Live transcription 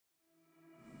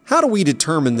How do we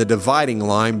determine the dividing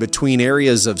line between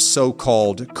areas of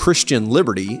so-called Christian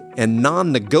liberty and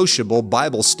non-negotiable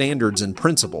Bible standards and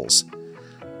principles?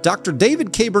 Dr.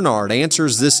 David K. Bernard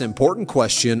answers this important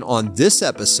question on this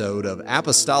episode of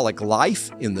Apostolic Life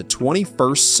in the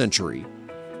 21st Century.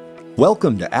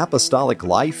 Welcome to Apostolic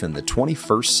Life in the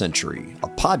 21st Century, a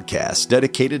podcast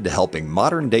dedicated to helping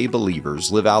modern-day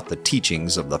believers live out the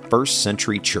teachings of the first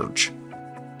century church.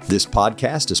 This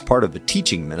podcast is part of the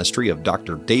teaching ministry of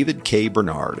Dr. David K.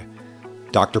 Bernard.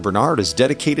 Dr. Bernard has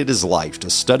dedicated his life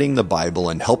to studying the Bible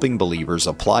and helping believers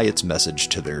apply its message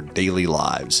to their daily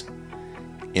lives.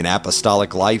 In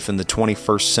Apostolic Life in the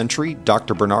 21st Century,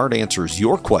 Dr. Bernard answers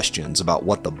your questions about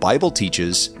what the Bible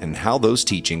teaches and how those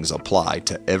teachings apply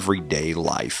to everyday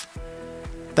life.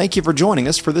 Thank you for joining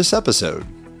us for this episode.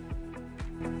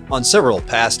 On several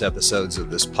past episodes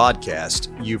of this podcast,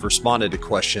 you've responded to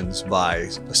questions by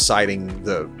citing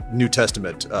the New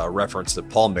Testament reference that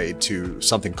Paul made to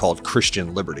something called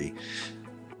Christian liberty.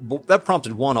 That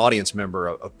prompted one audience member,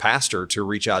 a pastor, to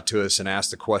reach out to us and ask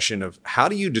the question of how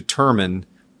do you determine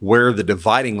where the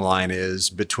dividing line is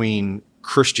between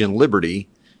Christian liberty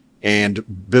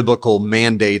and biblical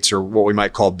mandates, or what we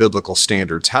might call biblical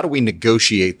standards? How do we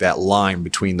negotiate that line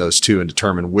between those two and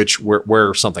determine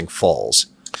where something falls?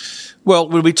 Well,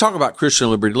 when we talk about Christian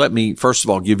liberty, let me first of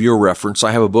all give you a reference.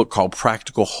 I have a book called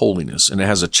Practical Holiness, and it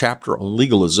has a chapter on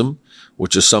legalism,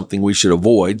 which is something we should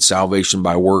avoid, salvation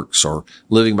by works or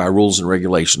living by rules and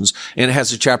regulations. And it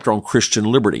has a chapter on Christian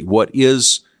liberty. What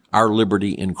is our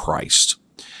liberty in Christ?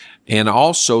 And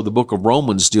also the book of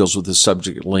Romans deals with this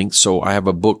subject at length. So I have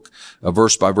a book, a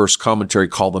verse-by-verse commentary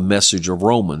called The Message of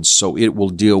Romans. So it will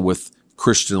deal with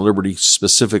Christian liberty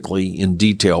specifically in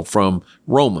detail from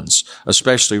Romans,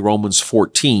 especially Romans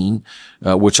 14,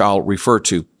 which I'll refer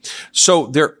to.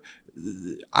 So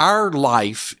our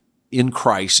life in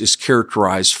Christ is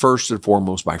characterized first and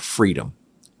foremost by freedom,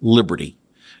 liberty.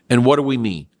 And what do we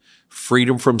mean?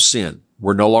 Freedom from sin.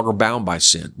 We're no longer bound by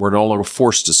sin. We're no longer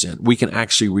forced to sin. We can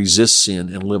actually resist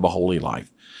sin and live a holy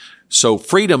life. So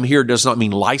freedom here does not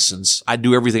mean license. I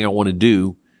do everything I want to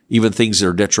do, even things that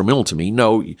are detrimental to me.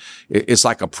 No, it's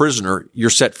like a prisoner. You're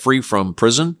set free from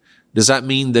prison. Does that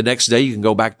mean the next day you can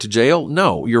go back to jail?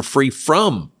 No, you're free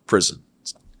from prison.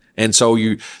 And so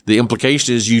the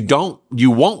implication is you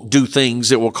won't do things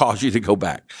that will cause you to go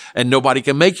back, and nobody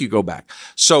can make you go back.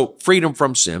 So freedom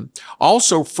from sin.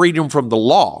 Also freedom from the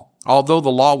law. Although the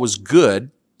law was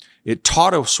good, it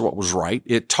taught us what was right.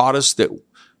 It taught us that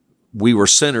we were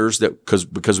sinners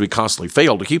because we constantly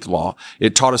failed to keep the law.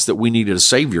 It taught us that we needed a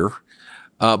savior.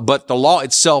 But the law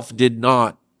itself did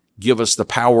not give us the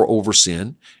power over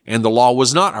sin, and the law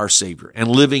was not our savior, and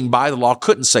living by the law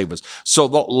couldn't save us. So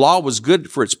the law was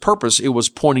good for its purpose. It was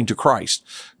pointing to Christ.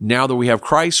 Now that we have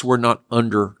Christ, we're not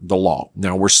under the law.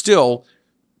 Now we're still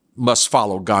must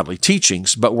follow godly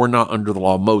teachings, but we're not under the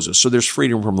law of Moses. So there's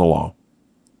freedom from the law.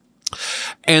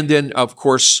 And then, of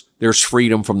course, there's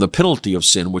freedom from the penalty of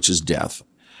sin, which is death.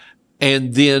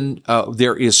 And then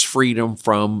there is freedom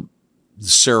from the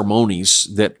ceremonies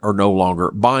that are no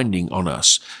longer binding on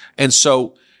us. And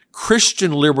so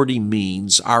Christian liberty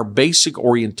means our basic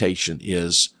orientation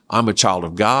is I'm a child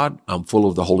of God. I'm full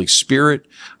of the Holy Spirit.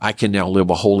 I can now live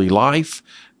a holy life,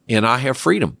 and I have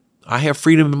freedom. I have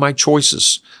freedom in my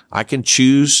choices. I can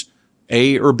choose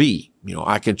A or B.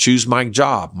 I can choose my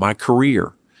job, my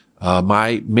career,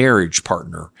 my marriage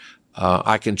partner.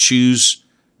 I can choose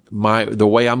the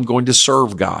way I'm going to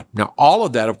serve God. Now, all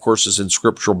of that, of course, is in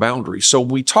scriptural boundaries. So when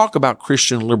we talk about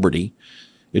Christian liberty,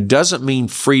 it doesn't mean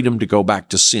freedom to go back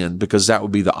to sin, because that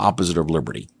would be the opposite of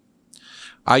liberty.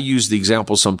 I use the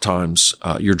example sometimes,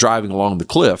 you're driving along the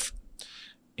cliff,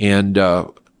 and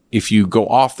if you go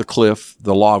off the cliff,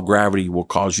 the law of gravity will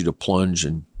cause you to plunge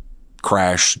and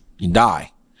crash and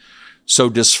die. So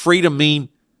does freedom mean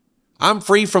I'm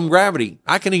free from gravity?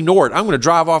 I can ignore it. I'm going to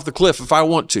drive off the cliff if I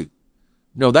want to.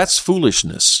 No, that's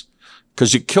foolishness,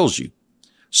 because it kills you.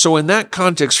 So in that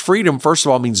context, freedom, first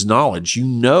of all, means knowledge. You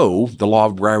know the law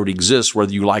of gravity exists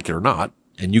whether you like it or not,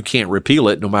 and you can't repeal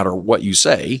it no matter what you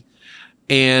say.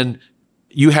 And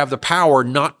you have the power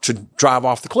not to drive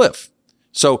off the cliff.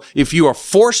 So if you are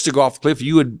forced to go off the cliff,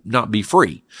 you would not be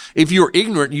free. If you were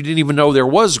ignorant, you didn't even know there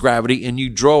was gravity, and you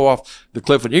drove off the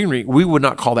cliff and ignorant, we would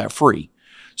not call that free.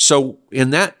 So in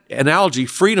that analogy,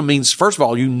 freedom means, first of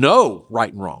all, you know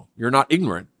right and wrong. You're not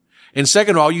ignorant. And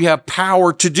second of all, you have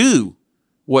power to do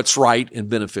what's right and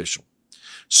beneficial.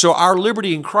 So our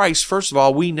liberty in Christ, first of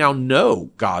all, we now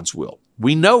know God's will.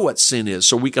 We know what sin is,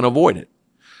 so we can avoid it.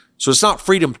 So it's not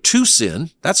freedom to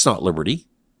sin. That's not liberty.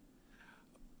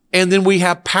 And then we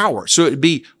have power. So it'd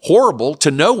be horrible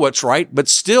to know what's right, but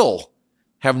still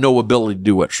have no ability to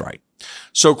do what's right.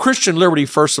 So Christian liberty,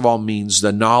 first of all, means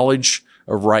the knowledge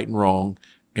of right and wrong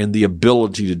and the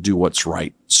ability to do what's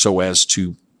right so as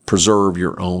to preserve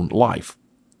your own life.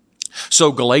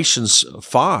 So Galatians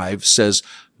 5 says,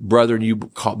 brethren,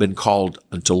 you've been called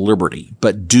unto liberty,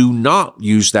 but do not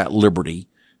use that liberty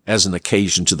as an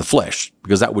occasion to the flesh,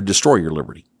 because that would destroy your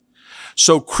liberty.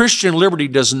 So Christian liberty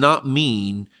does not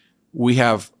mean we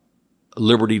have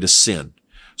liberty to sin.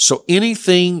 So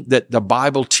anything that the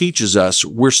Bible teaches us,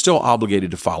 we're still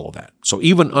obligated to follow that. So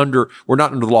we're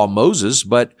not under the law of Moses,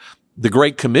 but the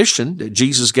Great Commission that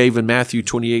Jesus gave in Matthew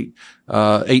 28,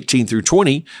 18 through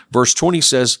 20, verse 20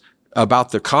 says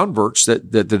about the converts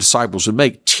that the disciples would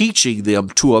make, teaching them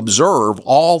to observe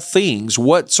all things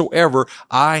whatsoever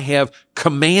I have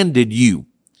commanded you.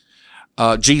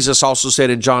 Jesus also said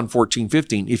in John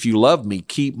 14:15, if you love me,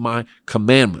 keep my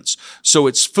commandments. So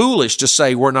it's foolish to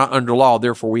say we're not under law,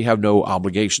 therefore we have no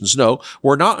obligations. No,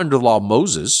 we're not under the law of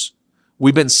Moses.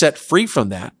 We've been set free from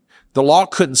that. The law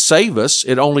couldn't save us.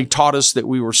 It only taught us that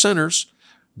we were sinners.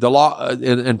 The law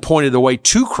and pointed the way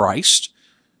to Christ.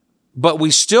 But we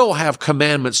still have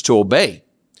commandments to obey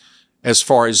as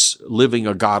far as living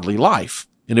a godly life.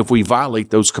 And if we violate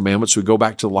those commandments, we go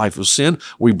back to the life of sin.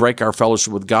 We break our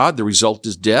fellowship with God. The result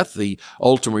is death. The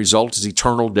ultimate result is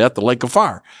eternal death, the lake of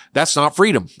fire. That's not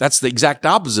freedom. That's the exact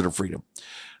opposite of freedom.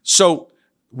 So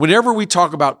whenever we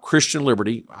talk about Christian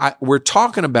liberty, we're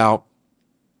talking about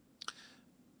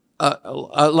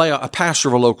a pastor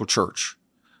of a local church.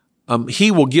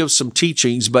 He will give some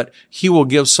teachings, but he will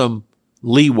give some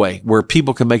leeway where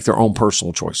people can make their own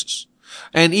personal choices.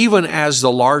 And even as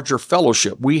the larger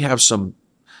fellowship, we have some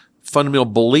fundamental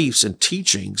beliefs and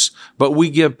teachings, but we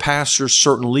give pastors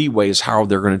certain leeway as how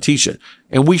they're going to teach it.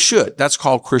 And we should. That's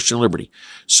called Christian liberty.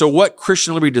 So what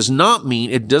Christian liberty does not mean,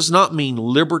 it does not mean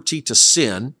liberty to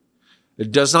sin.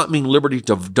 It does not mean liberty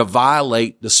to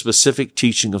violate the specific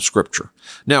teaching of Scripture.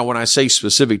 Now, when I say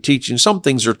specific teaching, some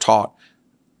things are taught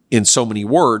in so many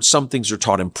words. Some things are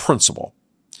taught in principle.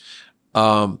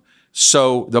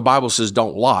 So the Bible says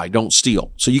don't lie, don't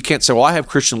steal. So you can't say, well, I have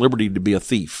Christian liberty to be a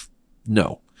thief.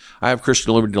 No. I have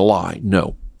Christian liberty to lie.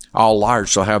 No. All liars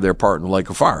shall have their part in the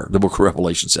lake of fire, the book of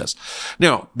Revelation says.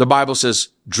 Now, the Bible says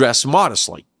dress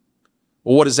modestly.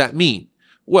 Well, what does that mean?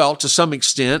 Well, to some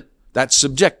extent, that's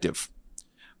subjective.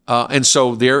 And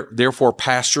so therefore,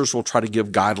 pastors will try to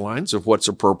give guidelines of what's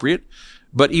appropriate,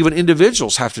 but even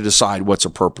individuals have to decide what's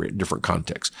appropriate in different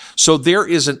contexts. So there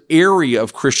is an area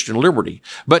of Christian liberty.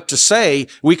 But to say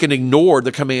we can ignore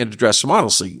the command to dress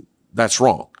modestly, that's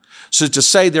wrong. So to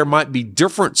say there might be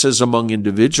differences among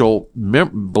individual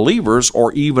believers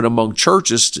or even among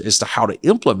churches as to how to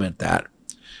implement that,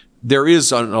 there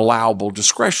is an allowable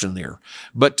discretion there.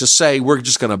 But to say we're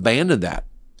just going to abandon that,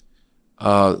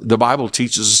 the Bible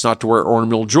teaches us not to wear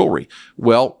ornamental jewelry.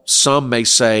 Well, some may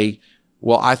say,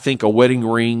 well, I think a wedding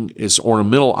ring is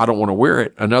ornamental. I don't want to wear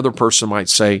it. Another person might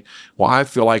say, well, I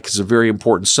feel like it's a very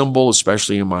important symbol,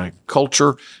 especially in my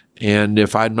culture. And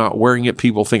if I'm not wearing it,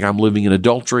 people think I'm living in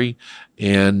adultery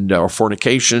or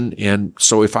fornication. And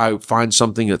so if I find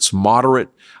something that's moderate,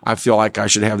 I feel like I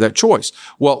should have that choice.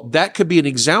 Well, that could be an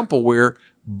example where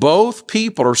both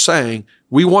people are saying,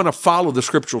 we want to follow the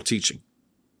scriptural teaching.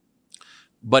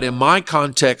 But in my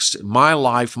context, my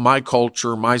life, my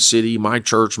culture, my city, my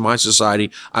church, my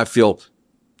society, I feel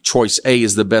choice A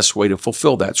is the best way to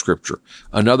fulfill that scripture.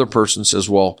 Another person says,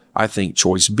 well, I think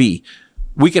choice B.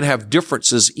 We can have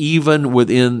differences even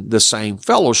within the same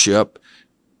fellowship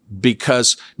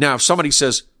because now if somebody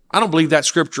says, I don't believe that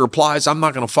scripture applies, I'm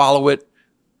not going to follow it,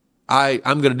 I'm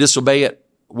going to disobey it,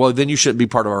 well, then you shouldn't be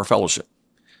part of our fellowship.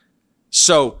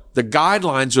 So the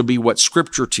guidelines would be what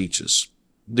scripture teaches.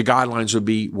 The guidelines would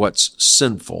be what's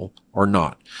sinful or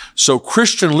not. So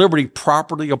Christian liberty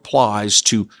properly applies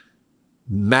to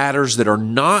matters that are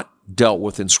not dealt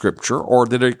with in scripture or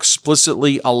that are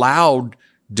explicitly allowed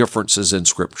differences in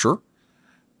scripture.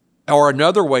 Or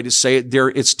another way to say it,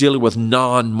 it's dealing with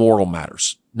non-moral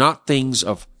matters, not things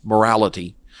of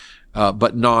morality,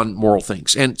 but non-moral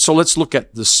things. And so let's look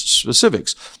at the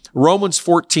specifics. Romans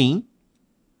 14.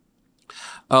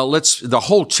 The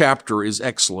whole chapter is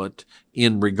excellent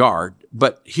in regard,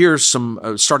 but here's some,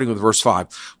 starting with verse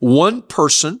 5. One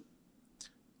person,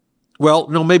 well,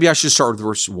 no, maybe I should start with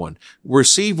verse 1.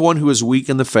 Receive one who is weak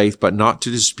in the faith, but not to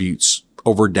disputes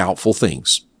over doubtful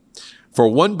things. For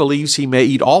one believes he may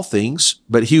eat all things,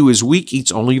 but he who is weak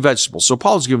eats only vegetables. So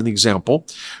Paul's giving the example.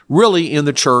 Really, in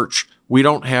the church, we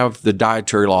don't have the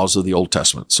dietary laws of the Old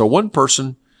Testament. So one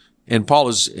person, and Paul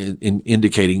is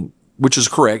indicating, which is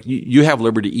correct, you have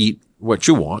liberty to eat what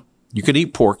you want. You can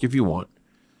eat pork if you want.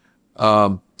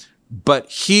 but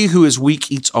he who is weak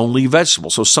eats only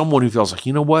vegetables. So someone who feels like,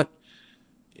 you know what?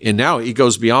 And now it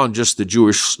goes beyond just the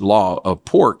Jewish law of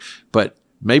pork, but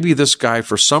maybe this guy,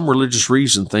 for some religious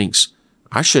reason, thinks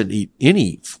I shouldn't eat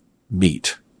any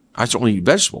meat. I should only eat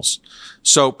vegetables.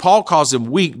 So Paul calls him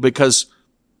weak because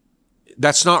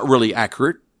that's not really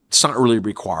accurate. It's not really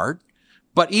required.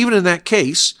 But even in that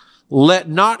case, let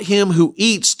not him who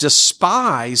eats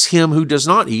despise him who does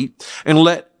not eat, and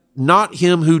let not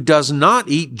him who does not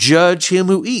eat judge him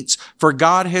who eats, for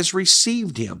God has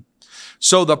received him.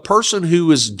 So the person who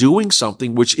is doing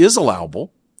something which is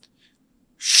allowable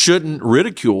shouldn't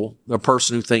ridicule the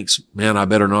person who thinks, man, I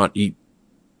better not eat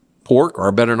pork or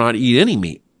I better not eat any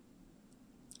meat.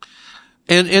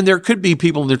 And there could be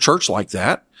people in the church like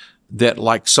that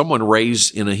like someone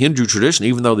raised in a Hindu tradition,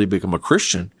 even though they become a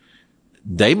Christian,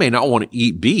 they may not want to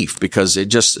eat beef because it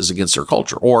just is against their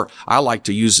culture. Or I like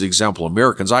to use the example of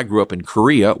Americans. I grew up in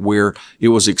Korea where it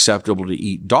was acceptable to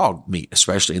eat dog meat,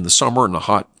 especially in the summer and the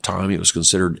hot time. It was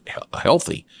considered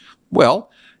healthy.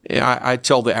 Well, I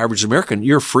tell the average American,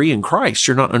 you're free in Christ.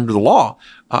 You're not under the law.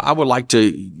 I would like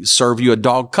to serve you a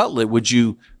dog cutlet. Would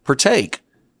you partake?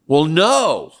 Well,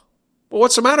 no. Well,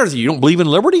 what's the matter with you? You don't believe in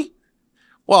liberty?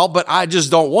 Well, but I just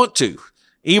don't want to.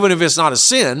 Even if it's not a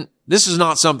sin, this is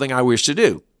not something I wish to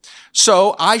do.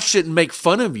 So I shouldn't make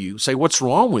fun of you, say, what's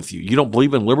wrong with you? You don't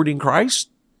believe in liberty in Christ?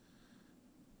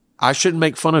 I shouldn't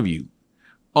make fun of you.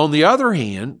 On the other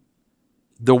hand,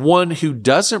 the one who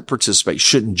doesn't participate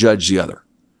shouldn't judge the other.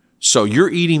 So you're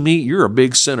eating meat, you're a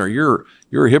big sinner, you're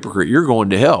a hypocrite, you're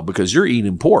going to hell because you're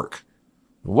eating pork.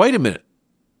 Wait a minute.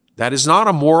 That is not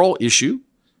a moral issue,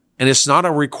 and it's not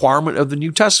a requirement of the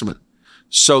New Testament.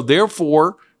 So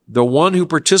therefore, the one who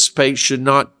participates should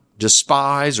not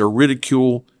despise or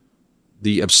ridicule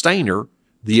the abstainer.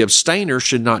 The abstainer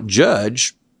should not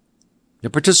judge the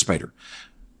participator.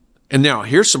 And now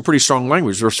here's some pretty strong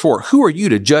language. Verse 4, who are you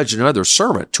to judge another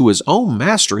servant? To his own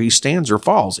master he stands or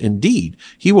falls. Indeed,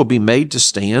 he will be made to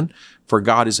stand, for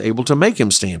God is able to make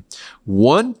him stand.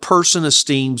 One person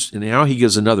esteems, and now he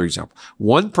gives another example.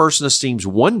 One person esteems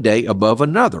one day above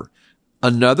another.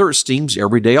 Another esteems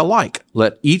every day alike.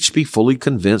 Let each be fully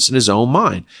convinced in his own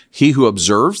mind. He who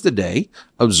observes the day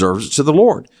observes it to the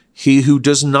Lord. He who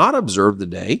does not observe the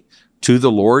day to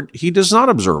the Lord, he does not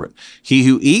observe it. He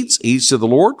who eats to the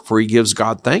Lord, for he gives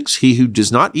God thanks. He who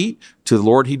does not eat to the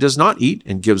Lord, he does not eat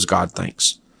and gives God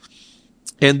thanks.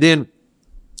 And then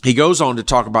he goes on to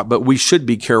talk about, but we should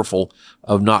be careful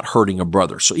of not hurting a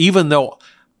brother. So even though,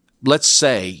 let's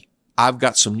say, I've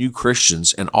got some new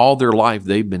Christians and all their life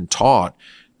they've been taught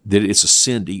that it's a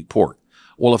sin to eat pork.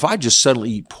 Well, if I just suddenly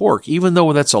eat pork, even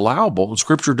though that's allowable and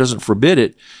scripture doesn't forbid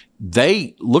it,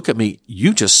 they look at me,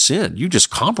 you just sinned, you just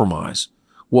compromise.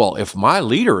 Well, if my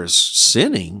leader is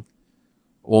sinning,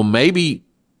 well, maybe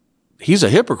he's a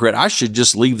hypocrite. I should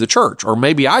just leave the church, or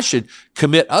maybe I should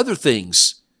commit other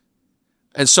things.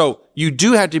 And so you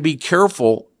do have to be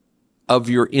careful of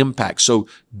your impact. So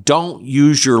don't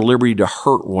use your liberty to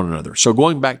hurt one another. So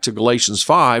going back to Galatians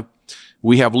 5,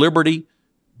 we have liberty,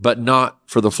 but not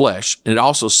for the flesh. And it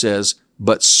also says,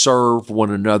 but serve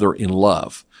one another in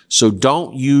love. So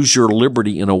don't use your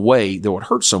liberty in a way that would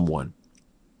hurt someone.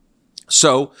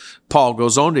 So Paul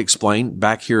goes on to explain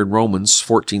back here in Romans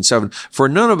 14:7, for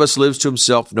none of us lives to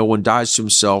himself, no one dies to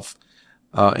himself.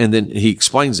 And then he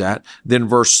explains that. Then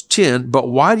verse 10, but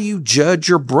why do you judge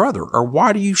your brother? Or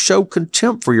why do you show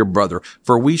contempt for your brother?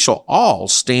 For we shall all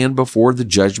stand before the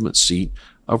judgment seat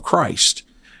of Christ.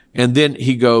 And then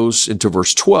he goes into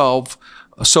verse 12.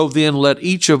 So then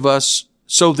each of us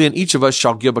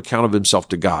shall give account of himself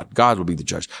to God. God will be the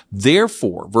judge.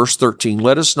 Therefore, verse 13,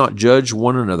 let us not judge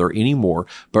one another anymore,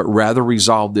 but rather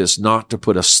resolve this, not to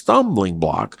put a stumbling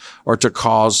block or a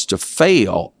cause to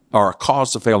fail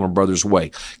in a brother's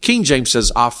way. King James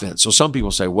says offense. So some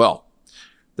people say, well,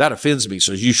 that offends me,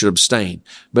 so you should abstain.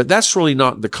 But that's really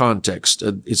not the context.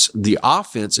 It's the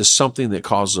offense is something that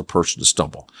causes a person to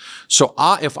stumble. So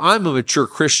if I'm a mature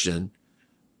Christian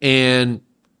and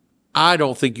I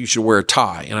don't think you should wear a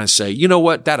tie, and I say, you know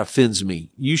what, that offends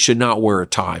me. You should not wear a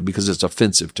tie because it's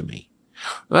offensive to me.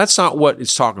 Well, that's not what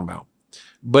it's talking about.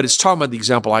 But it's talking about the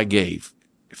example I gave.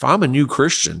 If I'm a new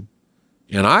Christian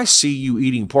and I see you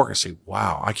eating pork, I say,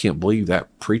 wow, I can't believe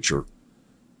that preacher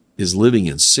is living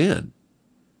in sin.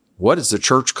 What does the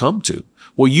church come to?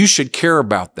 Well, you should care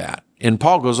about that. And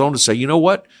Paul goes on to say, you know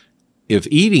what? If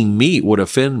eating meat would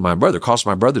offend my brother, cause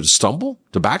my brother to stumble,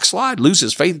 to backslide, lose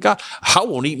his faith in God, I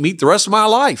won't eat meat the rest of my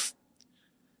life.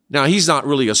 Now, he's not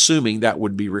really assuming that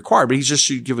would be required, but he's just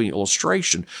giving an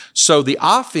illustration. So the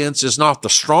offense is not the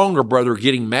stronger brother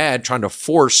getting mad, trying to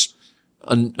force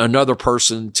another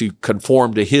person to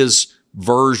conform to his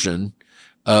version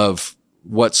of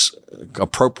what's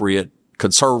appropriate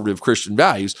conservative Christian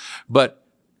values. But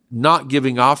not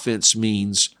giving offense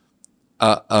means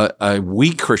a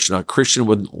weak Christian, a Christian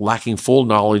with lacking full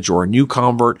knowledge, or a new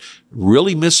convert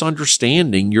really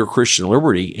misunderstanding your Christian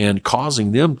liberty and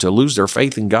causing them to lose their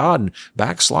faith in God and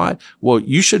backslide. Well,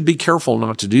 you should be careful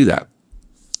not to do that.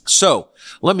 So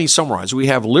let me summarize. We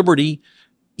have liberty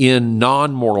in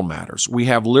non-moral matters. We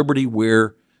have liberty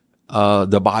where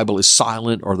the Bible is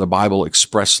silent or the Bible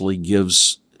expressly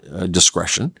gives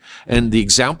discretion. And the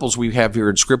examples we have here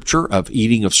in Scripture of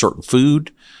eating of certain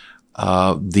food,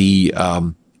 the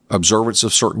observance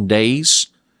of certain days.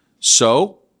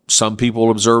 So some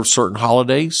people observe certain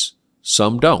holidays,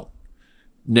 some don't.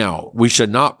 Now, we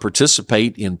should not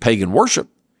participate in pagan worship.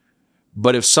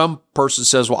 But if some person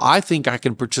says, well, I think I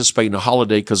can participate in a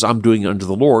holiday because I'm doing it unto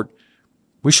the Lord,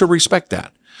 we should respect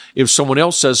that. If someone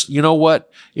else says, you know what,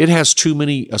 it has too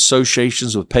many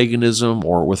associations with paganism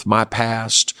or with my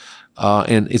past,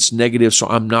 and it's negative, so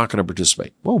I'm not going to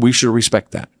participate. Well, we should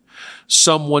respect that.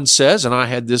 Someone says, and I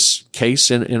had this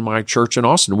case in my church in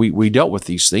Austin, we dealt with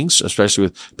these things, especially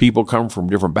with people coming from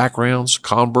different backgrounds,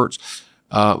 converts.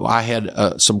 I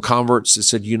had some converts that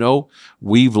said,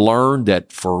 we've learned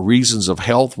that for reasons of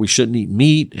health, we shouldn't eat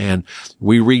meat. And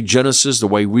we read Genesis the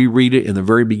way we read it in the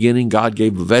very beginning. God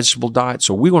gave a vegetable diet.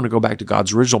 So we want to go back to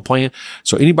God's original plan.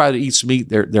 So anybody that eats meat,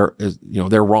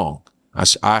 they're wrong.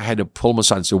 I had to pull them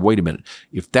aside and say, wait a minute.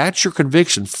 If that's your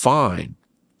conviction, fine.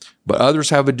 But others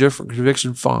have a different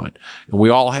conviction, fine. And we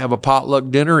all have a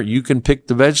potluck dinner. You can pick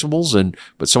the vegetables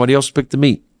but somebody else pick the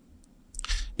meat.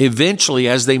 Eventually,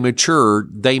 as they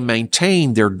matured, they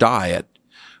maintained their diet.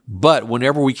 But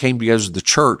whenever we came together as the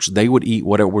church, they would eat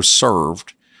whatever was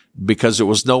served because it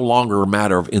was no longer a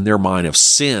matter of, in their mind, of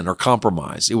sin or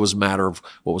compromise. It was a matter of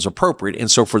what was appropriate. And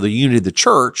so for the unity of the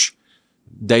church,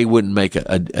 they wouldn't make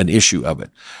an issue of it.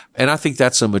 And I think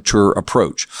that's a mature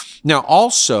approach. Now,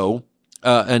 also,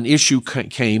 an issue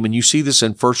came, and you see this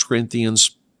in 1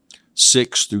 Corinthians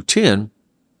 6 through 10,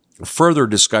 further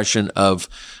discussion of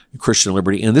Christian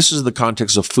liberty. And this is the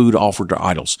context of food offered to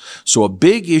idols. So a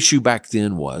big issue back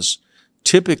then was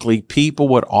typically people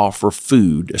would offer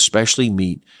food, especially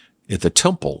meat, at the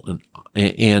temple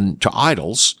and to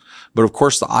idols. But of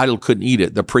course, the idol couldn't eat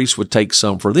it. The priest would take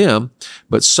some for them,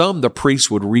 but some the priest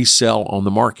would resell on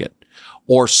the market.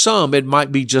 Or some, it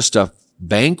might be just a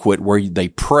banquet where they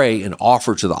pray and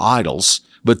offer to the idols,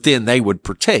 but then they would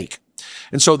partake.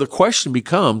 And so the question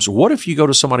becomes, what if you go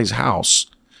to somebody's house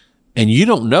and you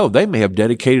don't know, they may have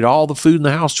dedicated all the food in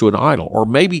the house to an idol, or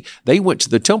maybe they went to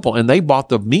the temple and they bought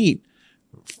the meat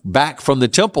back from the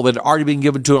temple that had already been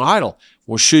given to an idol.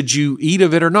 Well, should you eat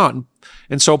of it or not?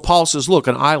 And so Paul says, look,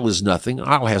 an idol is nothing. An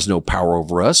idol has no power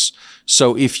over us.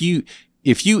 So if you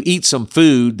eat some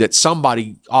food that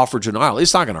somebody offered to an idol,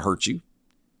 it's not going to hurt you.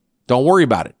 Don't worry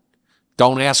about it.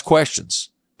 Don't ask questions.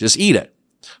 Just eat it.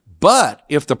 But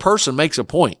if the person makes a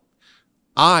point,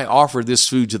 I offer this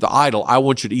food to the idol, I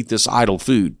want you to eat this idol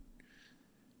food,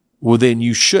 well, then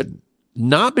you shouldn't.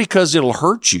 Not because it'll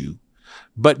hurt you,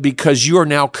 but because you are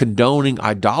now condoning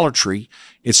idolatry.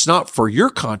 It's not for your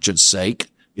conscience sake.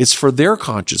 It's for their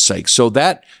conscience sake. So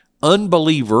that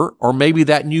unbeliever, or maybe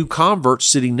that new convert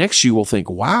sitting next to you, will think,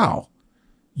 wow,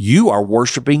 you are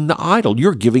worshiping the idol.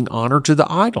 You're giving honor to the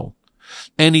idol.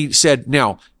 And he said,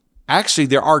 now, actually,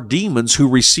 there are demons who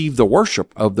receive the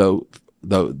worship of the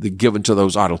given to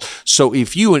those idols. So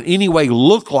if you in any way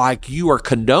look like you are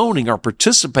condoning or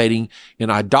participating in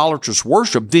idolatrous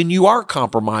worship, then you are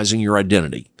compromising your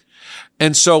identity.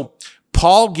 And so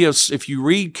Paul gives, if you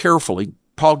read carefully,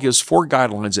 Paul gives 4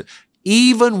 guidelines that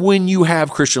even when you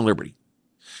have Christian liberty.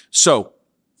 So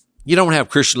you don't have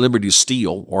Christian liberty to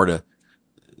steal or to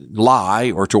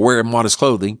lie or to wear immodest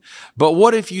clothing. But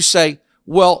what if you say,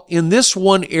 well, in this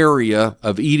one area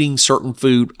of eating certain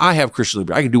food, I have Christian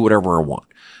liberty. I can do whatever I want.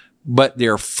 But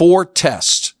there are 4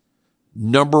 tests.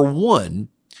 Number 1,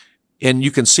 and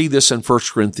you can see this in 1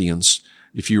 Corinthians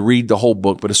if you read the whole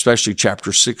book, but especially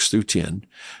chapter 6 through 10.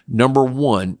 Number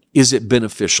 1, is it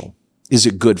beneficial? Is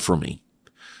it good for me?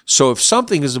 So if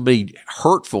something is to be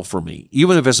hurtful for me,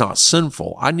 even if it's not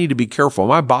sinful, I need to be careful.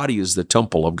 My body is the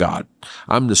temple of God.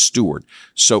 I'm the steward.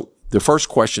 So the first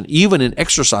question, even in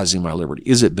exercising my liberty,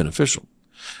 is it beneficial?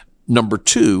 Number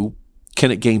 2,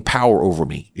 can it gain power over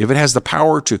me? If it has the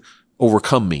power to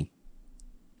overcome me.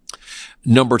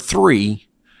 Number 3,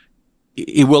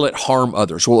 will it harm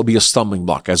others? Will it be a stumbling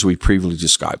block, as we previously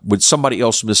described? Would somebody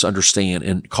else misunderstand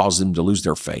and cause them to lose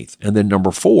their faith? And then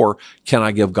number 4, can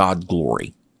I give God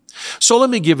glory? So let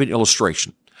me give an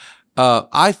illustration.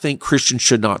 I think Christians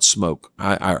should not smoke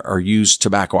or use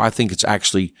tobacco. I think it's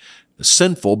actually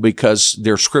sinful because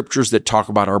there are scriptures that talk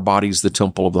about our bodies, the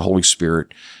temple of the Holy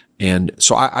Spirit. And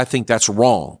so I think that's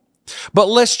wrong. But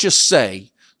let's just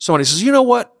say somebody says, you know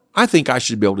what? I think I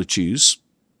should be able to choose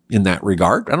in that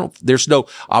regard.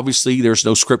 Obviously there's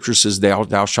no scripture says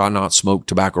thou shalt not smoke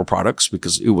tobacco products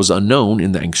because it was unknown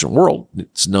in the ancient world.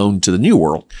 It's known to the new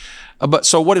world. But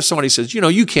so what if somebody says,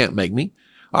 you can't make me?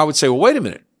 I would say, well, wait a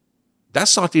minute.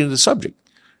 That's not the end of the subject.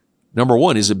 Number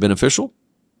one, is it beneficial?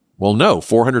 Well, no.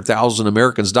 400,000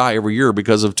 Americans die every year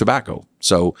because of tobacco.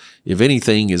 So if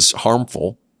anything is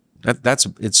harmful,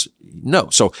 it's no.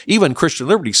 So even Christian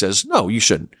Liberty says, no, you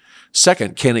shouldn't.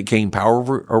 Second, can it gain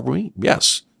power over me?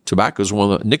 Yes.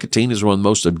 Nicotine is one of the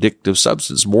most addictive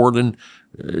substances, more than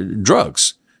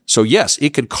drugs. So yes,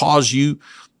 it could cause you,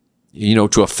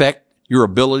 to affect your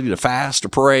ability to fast, to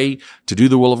pray, to do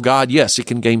the will of God. Yes, it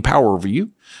can gain power over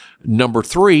you. Number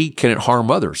three, can it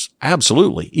harm others?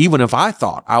 Absolutely. Even if I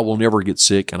thought I will never get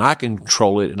sick and I can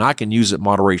control it and I can use it in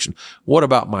moderation, what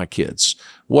about my kids?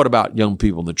 What about young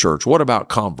people in the church? What about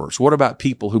converts? What about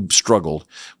people who struggled?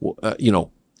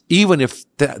 Even if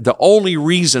the only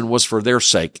reason was for their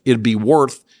sake, it'd be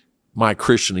worth my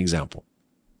Christian example.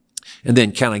 And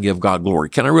then can I give God glory?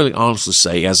 Can I really honestly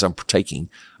say as I'm partaking,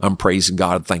 I'm praising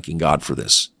God, thanking God for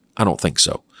this? I don't think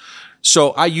so.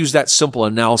 So I use that simple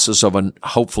analysis of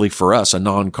hopefully for us, a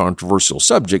non-controversial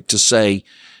subject to say,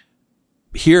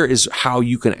 here is how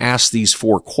you can ask these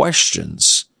 4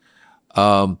 questions.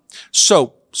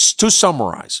 So to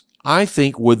summarize, I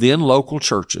think within local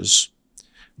churches,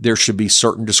 there should be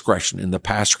certain discretion, and the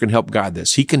pastor can help guide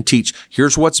this. He can teach,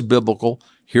 here's what's biblical,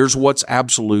 here's what's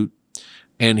absolute,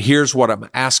 and here's what I'm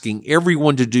asking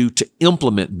everyone to do to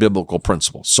implement biblical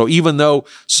principles. So even though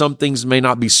some things may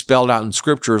not be spelled out in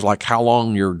scriptures, like how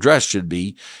long your dress should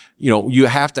be, you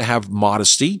have to have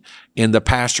modesty, and the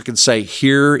pastor can say,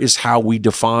 here is how we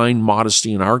define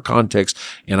modesty in our context.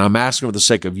 And I'm asking for the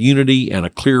sake of unity and a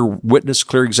clear witness,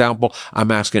 clear example.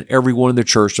 I'm asking everyone in the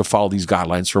church to follow these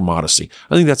guidelines for modesty.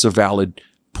 I think that's a valid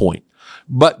point.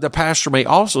 But the pastor may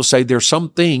also say there's some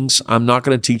things I'm not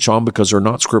going to teach on because they're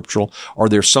not scriptural, or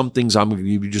there's some things I'm going to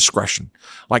give you discretion.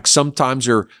 Like sometimes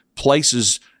there are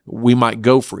places we might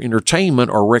go for entertainment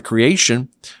or recreation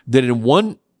that in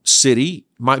one city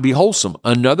might be wholesome.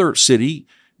 Another city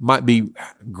might be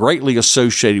greatly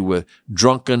associated with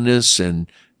drunkenness and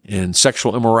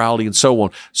sexual immorality and so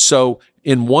on. So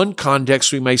in one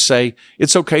context, we may say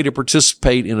it's okay to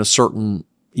participate in a certain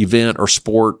event or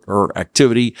sport or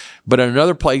activity, but in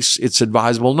another place, it's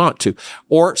advisable not to.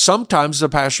 Or sometimes the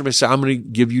pastor may say, I'm going to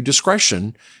give you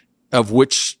discretion of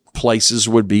which places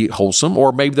would be wholesome,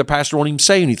 or maybe the pastor won't even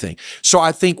say anything. So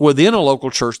I think within a local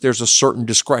church, there's a certain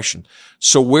discretion.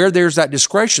 So where there's that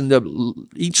discretion,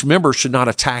 each member should not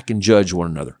attack and judge one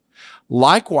another.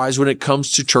 Likewise, when it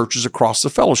comes to churches across the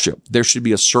fellowship, there should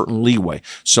be a certain leeway.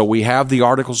 So we have the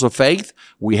articles of faith.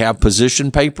 We have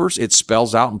position papers. It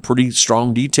spells out in pretty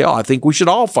strong detail. I think we should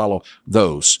all follow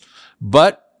those.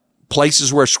 But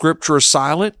places where scripture is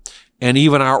silent, and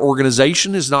even our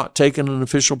organization has not taken an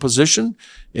official position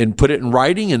and put it in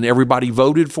writing and everybody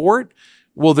voted for it,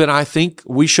 well, then I think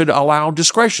we should allow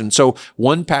discretion. So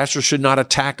one pastor should not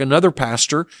attack another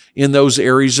pastor in those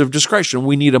areas of discretion.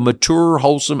 We need a mature,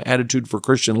 wholesome attitude for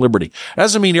Christian liberty. That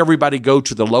doesn't mean everybody go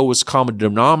to the lowest common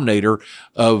denominator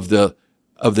of the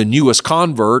newest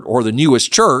convert or the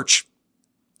newest church.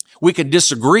 We can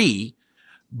disagree,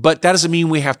 but that doesn't mean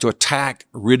we have to attack,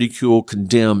 ridicule,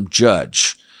 condemn,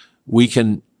 judge. We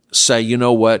can say, you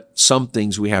know what, some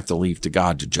things we have to leave to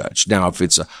God to judge. Now, if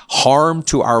it's a harm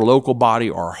to our local body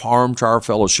or harm to our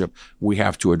fellowship, we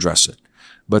have to address it.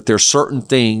 But there's certain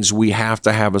things we have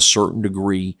to have a certain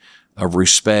degree of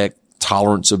respect,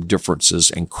 tolerance of differences,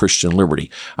 and Christian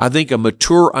liberty. I think a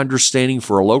mature understanding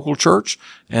for a local church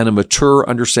and a mature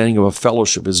understanding of a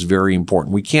fellowship is very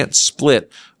important. We can't split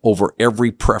over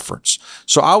every preference.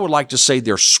 So I would like to say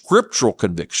there are scriptural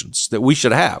convictions that we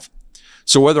should have.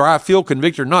 So whether I feel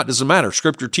convicted or not doesn't matter.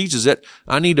 Scripture teaches it.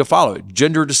 I need to follow it.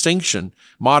 Gender distinction,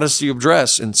 modesty of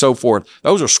dress, and so forth.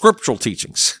 Those are scriptural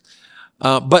teachings.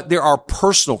 But there are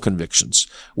personal convictions,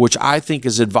 which I think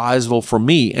is advisable for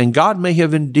me. And God may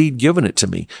have indeed given it to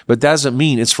me, but that doesn't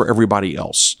mean it's for everybody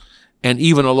else. And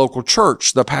even a local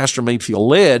church, the pastor may feel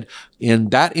led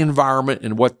in that environment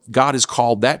and what God has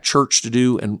called that church to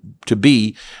do and to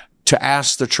be, to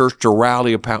ask the church to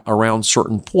rally around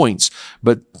certain points.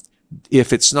 But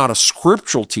if it's not a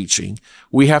scriptural teaching,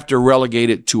 we have to relegate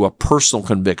it to a personal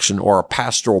conviction or a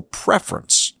pastoral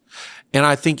preference. And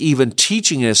I think even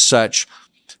teaching as such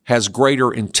has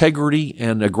greater integrity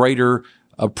and a greater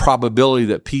a probability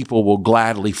that people will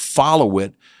gladly follow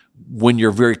it when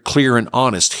you're very clear and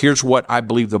honest. Here's what I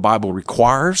believe the Bible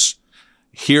requires.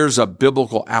 Here's a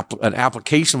biblical an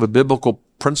application of a biblical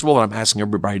principle that I'm asking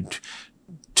everybody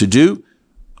to do,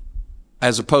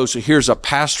 as opposed to here's a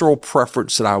pastoral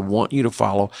preference that I want you to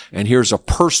follow, and here's a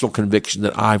personal conviction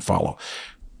that I follow.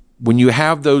 When you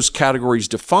have those categories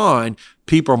defined,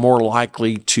 people are more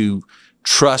likely to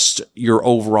trust your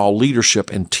overall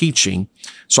leadership and teaching.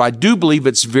 So I do believe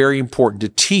it's very important to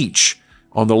teach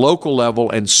on the local level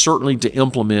and certainly to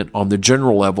implement on the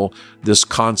general level this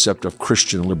concept of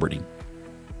Christian liberty.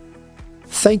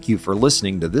 Thank you for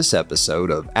listening to this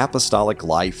episode of Apostolic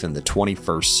Life in the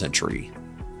 21st Century.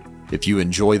 If you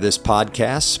enjoy this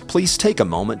podcast, please take a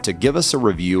moment to give us a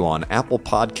review on Apple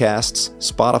Podcasts,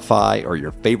 Spotify, or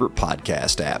your favorite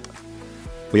podcast app.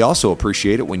 We also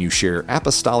appreciate it when you share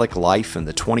Apostolic Life in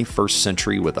the 21st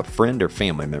Century with a friend or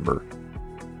family member.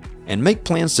 And make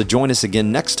plans to join us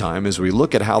again next time as we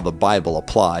look at how the Bible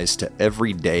applies to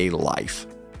everyday life.